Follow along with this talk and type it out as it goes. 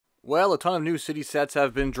Well, a ton of new city sets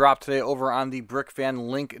have been dropped today over on the Brick Fan.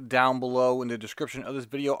 Link down below in the description of this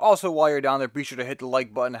video. Also, while you're down there, be sure to hit the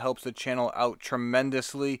like button. It helps the channel out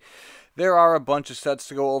tremendously. There are a bunch of sets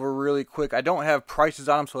to go over really quick. I don't have prices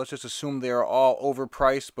on them, so let's just assume they are all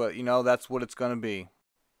overpriced, but you know, that's what it's going to be.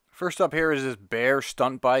 First up here is this Bear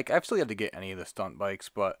stunt bike. I've still yet to get any of the stunt bikes,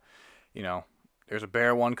 but you know, there's a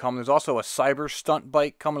Bear one coming. There's also a Cyber stunt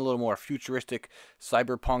bike coming, a little more futuristic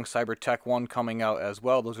Cyberpunk, Cybertech one coming out as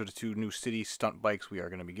well. Those are the two new city stunt bikes we are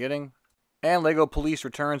going to be getting. And LEGO Police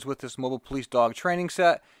returns with this mobile police dog training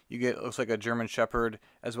set. You get, looks like a German Shepherd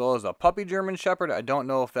as well as a puppy German Shepherd. I don't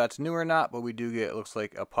know if that's new or not, but we do get, it looks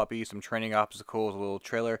like a puppy, some training obstacles, a little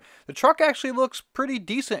trailer. The truck actually looks pretty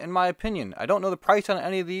decent in my opinion. I don't know the price on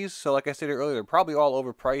any of these, so like I stated earlier, they're probably all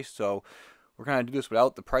overpriced, so we're going to do this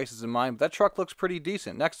without the prices in mind, but that truck looks pretty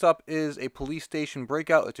decent. Next up is a police station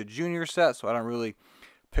breakout. It's a junior set, so I don't really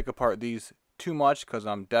pick apart these too much because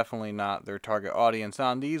I'm definitely not their target audience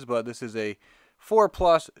on these, but this is a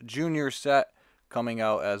 4+ junior set coming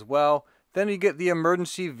out as well. Then you get the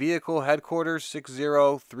emergency vehicle headquarters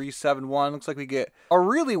 60371. Looks like we get a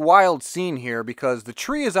really wild scene here because the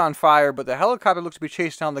tree is on fire, but the helicopter looks to be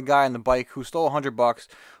chasing down the guy on the bike who stole $100,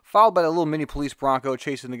 followed by the little mini police Bronco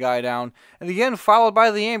chasing the guy down, and again followed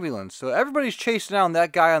by the ambulance. So everybody's chasing down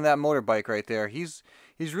that guy on that motorbike right there. He's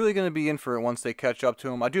really going to be in for it once they catch up to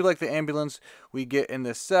him. I do like the ambulance we get in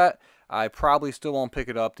this set. I probably still won't pick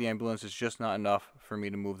it up. The ambulance is just not enough for me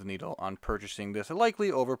to move the needle on purchasing this. A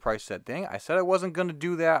likely overpriced set. Dang, I said I wasn't going to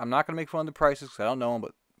do that. I'm not going to make fun of the prices because I don't know them,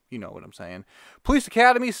 but you know what I'm saying. Police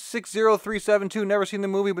Academy 60372. Never seen the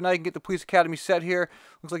movie, but now you can get the Police Academy set here.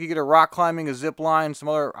 Looks like you get a rock climbing, a zip line, some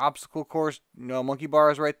other obstacle course, you know, monkey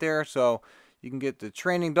bars right there. So you can get the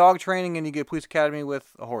training, dog training, and you get Police Academy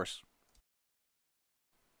with a horse.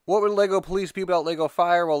 What would LEGO Police be without LEGO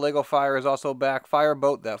Fire? Well, LEGO Fire is also back.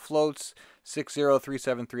 Fireboat that floats.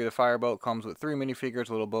 60373. The fireboat comes with 3 minifigures,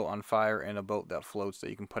 a little boat on fire, and a boat that floats that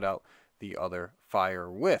you can put out the other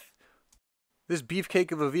fire with. This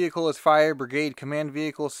beefcake of a vehicle is Fire Brigade Command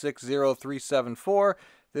Vehicle 60374.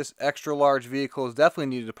 This extra large vehicle is definitely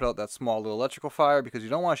needed to put out that small little electrical fire because you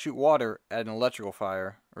don't want to shoot water at an electrical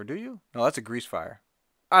fire. Or do you? No, that's a grease fire.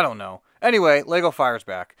 I don't know. Anyway, LEGO Fire's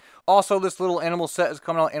back. Also, this little animal set is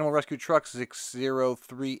coming out. Animal Rescue Truck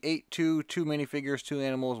 60382. 2 minifigures, 2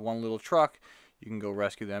 animals, 1 little truck. You can go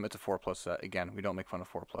rescue them. It's a 4+ set. Again, we don't make fun of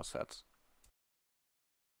 4+ sets.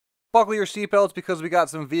 Buckle your seatbelts because we got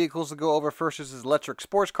some vehicles to go over. First is this electric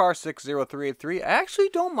sports car 60383. I actually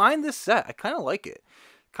don't mind this set. I kind of like it.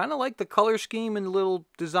 Kind of like the color scheme and the little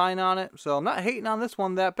design on it. So I'm not hating on this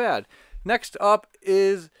one that bad. Next up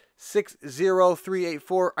is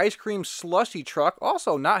 60384 Ice Cream Slushy Truck.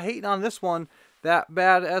 Also, not hating on this one that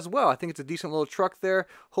bad as well. I think it's a decent little truck there.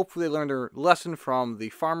 Hopefully they learned their lesson from the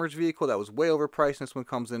farmer's vehicle that was way overpriced. This one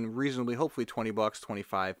comes in reasonably, hopefully $20,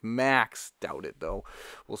 25 max. Doubt it though.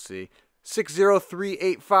 We'll see.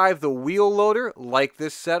 60385 the wheel loader. Like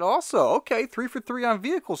this set also. Okay, 3 for 3 on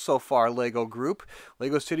vehicles so far, LEGO group.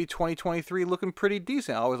 LEGO City 2023 looking pretty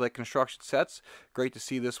decent. I always like construction sets. Great to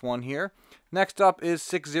see this one here. Next up is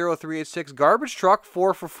 60386 garbage truck.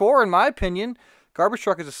 4 for 4 in my opinion. Garbage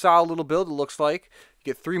truck is a solid little build, it looks like.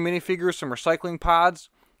 You get 3 minifigures, some recycling pods.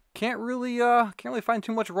 Can't really find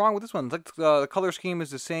too much wrong with this one. The color scheme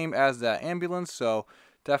is the same as that ambulance, so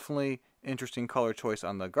definitely interesting color choice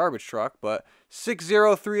on the garbage truck. But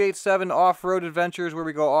 60387 Off-Road Adventures, where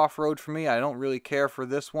we go off-road for me. I don't really care for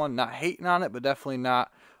this one. Not hating on it, but definitely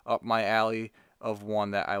not up my alley of one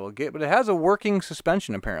that I will get. But it has a working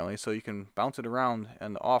suspension apparently, so you can bounce it around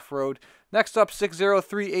and off-road. Next up,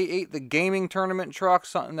 60388 the gaming tournament truck.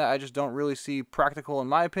 Something that I just don't really see practical in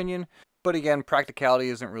my opinion. But again, practicality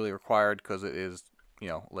isn't really required because it is, you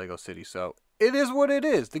know, LEGO City. So it is what it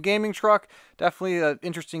is. The gaming truck, definitely an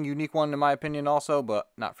interesting, unique one in my opinion also, but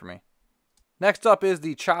not for me. Next up is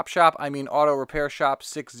the Chop Shop, Auto Repair Shop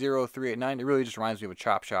 60389. It really just reminds me of a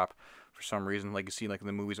Chop Shop for some reason. Like you see like in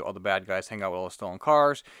the movies, all the bad guys hang out with all the stolen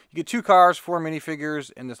cars. You get 2 cars, 4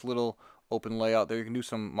 minifigures in this little open layout there. You can do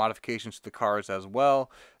some modifications to the cars as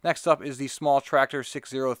well. Next up is the small tractor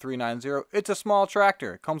 60390. It's a small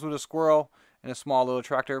tractor. It comes with a squirrel and a small little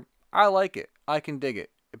tractor. I like it. I can dig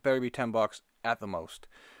it. It better be $10 at the most.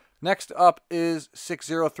 Next up is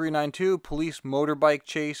 60392 Police Motorbike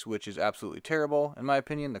Chase, which is absolutely terrible in my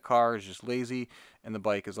opinion. The car is just lazy and the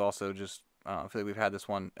bike is also just, I feel like we've had this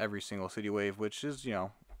one every single City Wave, which is, you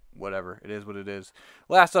know, whatever. It is what it is.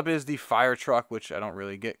 Last up is the fire truck, which I don't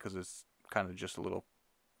really get because it's kind of just a little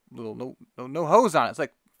no hose on it. It's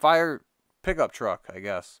like fire pickup truck, I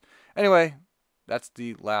guess. Anyway, that's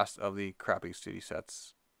the last of the crappy city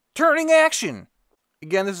sets. Turning action!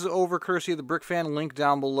 Again, this is over courtesy of the Brick Fan, link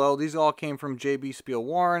down below. These all came from JB Spiel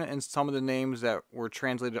Warren, and some of the names that were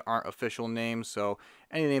translated aren't official names, so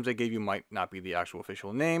any names I gave you might not be the actual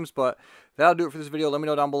official names, but that'll do it for this video. Let me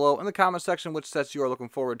know down below in the comment section which sets you are looking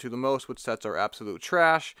forward to the most, which sets are absolute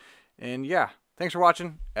trash, and yeah, thanks for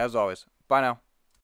watching, as always. Bye now.